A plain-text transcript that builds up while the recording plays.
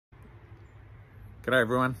G'day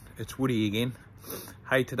everyone, it's Woody again.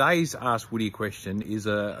 Hey, today's Ask Woody question is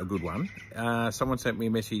a good one. Someone sent me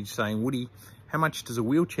a message saying, Woody, how much does a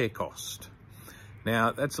wheelchair cost?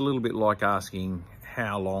 Now, that's a little bit like asking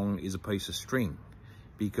how long is a piece of string,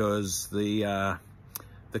 because the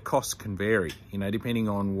costs can vary, you know, depending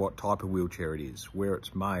on what type of wheelchair it is, where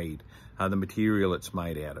it's made, the material it's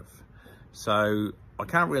made out of. So I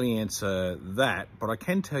can't really answer that, but I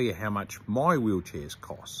can tell you how much my wheelchairs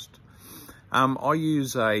cost. I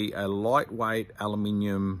use a lightweight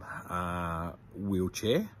aluminium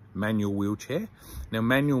wheelchair, manual wheelchair. Now,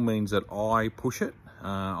 manual means that I push it.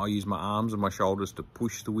 I use my arms and my shoulders to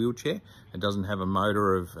push the wheelchair. It doesn't have a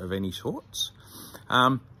motor of any sorts.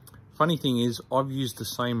 Funny thing is, I've used the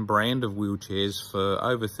same brand of wheelchairs for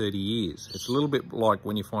over 30 years. It's a little bit like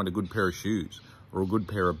when you find a good pair of shoes or a good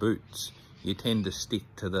pair of boots. You tend to stick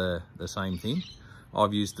to the same thing.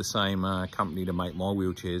 I've used the same company to make my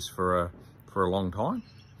wheelchairs for a long time.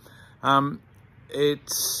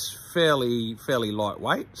 It's fairly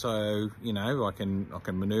lightweight, so you know I can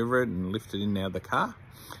maneuver it and lift it in and out of the car.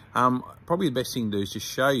 Probably the best thing to do is just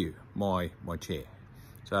show you my chair.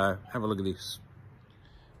 So have a look at this.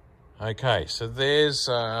 Okay, so there's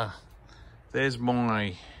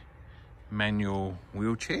my manual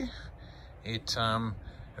wheelchair. It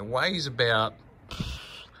weighs about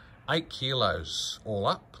 8 kilos all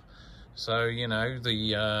up. So, you know,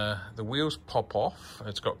 the wheels pop off.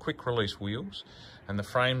 It's got quick release wheels, and the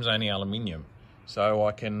frame's only aluminium. So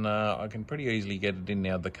I can pretty easily get it in and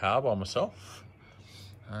out of the car by myself.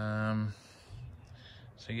 So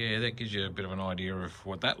yeah, that gives you a bit of an idea of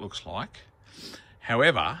what that looks like.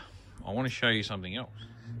 However, I want to show you something else.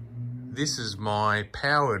 This is my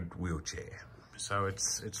powered wheelchair. So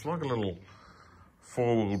it's like a little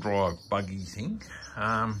 4-wheel drive buggy thing.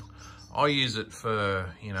 I use it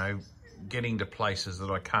for, you know, getting to places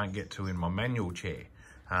that I can't get to in my manual chair.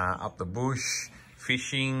 Up the bush,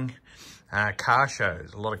 fishing, car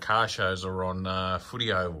shows. A lot of car shows are on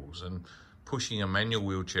footy ovals, and pushing a manual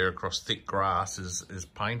wheelchair across thick grass is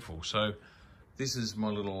painful. So this is my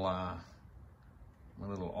little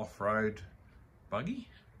off-road buggy.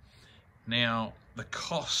 Now, the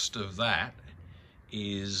cost of that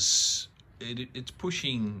is, it's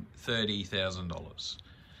pushing $30,000.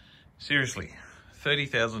 Seriously,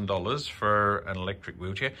 $30,000 for an electric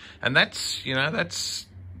wheelchair, and that's, you know, that's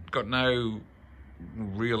got no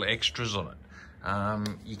real extras on it.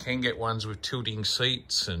 You can get ones with tilting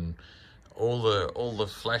seats and all the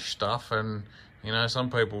flash stuff, and you know, some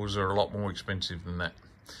people's are a lot more expensive than that.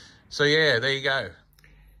 So yeah, there you go.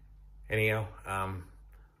 Anyhow,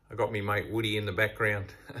 I got me mate Woody in the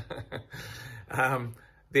background.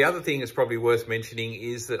 The other thing that's probably worth mentioning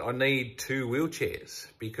is that I need 2 wheelchairs,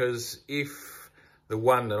 because if the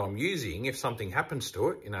one that I'm using, if something happens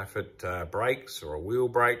to it, you know, if it breaks or a wheel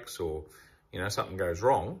breaks or, you know, something goes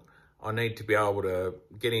wrong, I need to be able to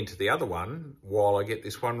get into the other one while I get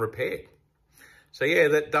this one repaired. So yeah,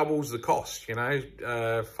 that doubles the cost, you know,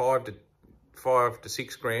 5 to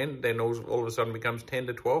 6 grand, then all of a sudden becomes 10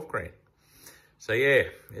 to 12 grand. So yeah,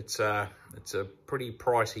 it's a pretty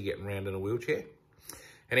pricey getting around in a wheelchair.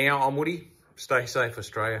 Anyhow, I'm Woody. Stay safe,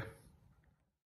 Australia.